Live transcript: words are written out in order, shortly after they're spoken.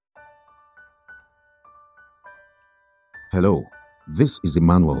Hello, this is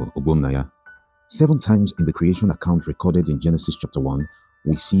Emmanuel Obumnaya. 7 times in the creation account recorded in Genesis chapter 1,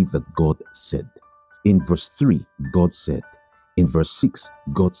 we see that God said. In verse 3, God said. In verse 6,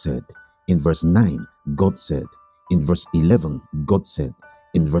 God said. In verse 9, God said. In verse 11, God said.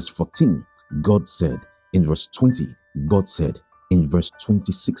 In verse 14, God said. In verse 20, God said. In verse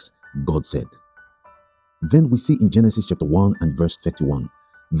 26, God said. Then we see in Genesis chapter 1 and verse 31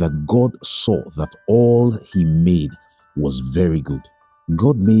 that God saw that all he made was very good.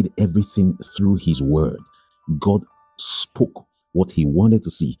 God made everything through his word. God spoke what he wanted to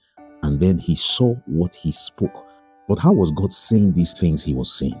see, and then he saw what he spoke. But how was God saying these things he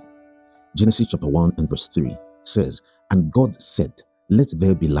was saying? Genesis chapter 1 and verse 3 says, "And God said, let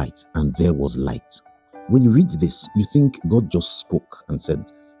there be light, and there was light." When you read this, you think God just spoke and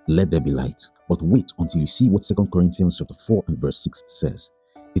said, let there be light. But wait until you see what 2 Corinthians chapter 4 and verse 6 says.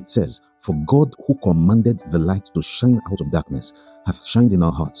 It says, "For God who commanded the light to shine out of darkness hath shined in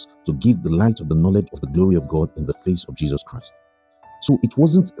our hearts to give the light of the knowledge of the glory of God in the face of Jesus Christ." So it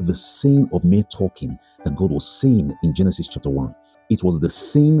wasn't the saying of mere talking that God was saying in Genesis chapter 1. It was the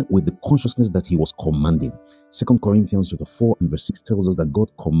saying with the consciousness that he was commanding. 2 Corinthians chapter 4 and verse 6 tells us that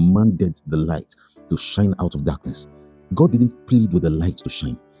God commanded the light to shine out of darkness. God didn't plead with the light to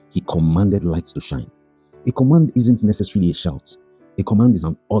shine. He commanded light to shine. A command isn't necessarily a shout. A command is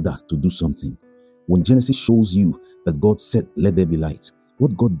an order to do something. When Genesis shows you that God said, let there be light,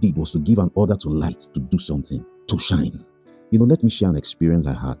 what God did was to give an order to light to do something, to shine. Let me share an experience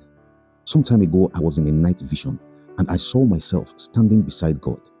I had. Some time ago, I was in a night vision and I saw myself standing beside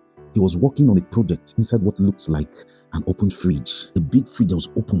God. He was working on a project inside what looks like an open fridge. A big fridge that was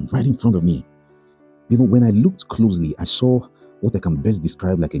open right in front of me. When I looked closely, I saw what I can best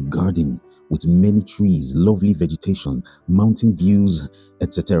describe like a garden with many trees, lovely vegetation, mountain views,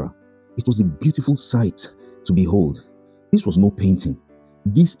 etc. It was a beautiful sight to behold. This was no painting.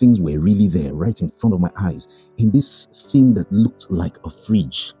 These things were really there, right in front of my eyes, in this thing that looked like a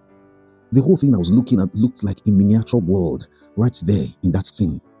fridge. The whole thing I was looking at looked like a miniature world right there in that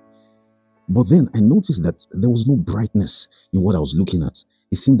thing. But then I noticed that there was no brightness in what I was looking at.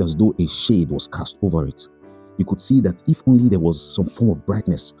 It seemed as though a shade was cast over it. You could see that if only there was some form of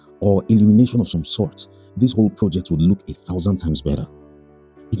brightness or illumination of some sort, this whole project would look 1,000 times better.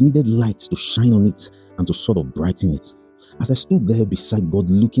 It needed light to shine on it and to sort of brighten it. As I stood there beside God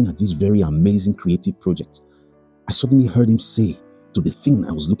looking at this very amazing creative project, I suddenly heard him say to the thing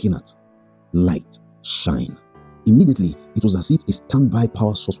I was looking at, "Light, shine." Immediately, it was as if a standby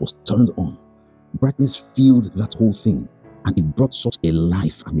power source was turned on. Brightness filled that whole thing, and it brought such a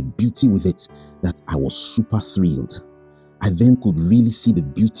life and a beauty with it that I was super thrilled. I then could really see the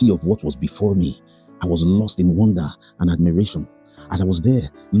beauty of what was before me. I was lost in wonder and admiration. As I was there,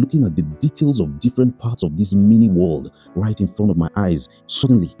 looking at the details of different parts of this mini world right in front of my eyes,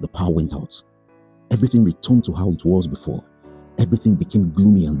 suddenly the power went out. Everything returned to how it was before. Everything became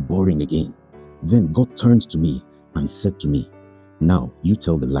gloomy and boring again. Then God turned to me and said to me, "Now you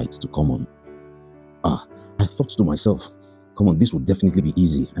tell the light to come on." I thought to myself, come on, this would definitely be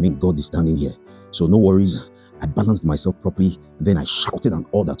easy. God is standing here, so no worries. I balanced myself properly, then I shouted an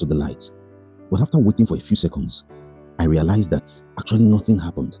order to the light. But after waiting for a few seconds, I realized that actually nothing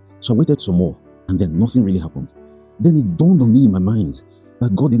happened. So I waited some more, and then nothing really happened. Then it dawned on me in my mind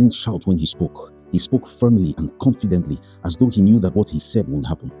that God didn't shout when he spoke. He spoke firmly and confidently, as though he knew that what he said would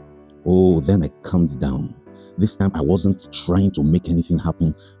happen. Oh, then I calmed down. This time I wasn't trying to make anything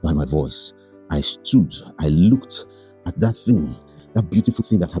happen by my voice. I stood, I looked at that thing, that beautiful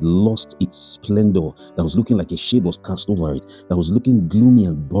thing that had lost its splendor, that was looking like a shade was cast over it, that was looking gloomy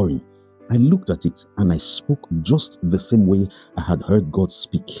and boring. I looked at it and I spoke just the same way I had heard God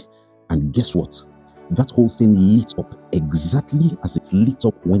speak. And guess what? That whole thing lit up exactly as it lit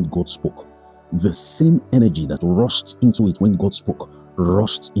up when God spoke. The same energy that rushed into it when God spoke,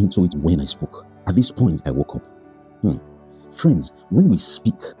 rushed into it when I spoke. At this point, I woke up. Friends, when we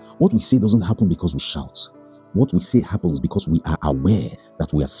speak, what we say doesn't happen because we shout. What we say happens because we are aware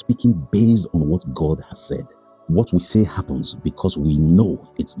that we are speaking based on what God has said. What we say happens because we know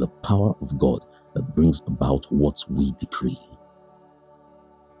it's the power of God that brings about what we decree.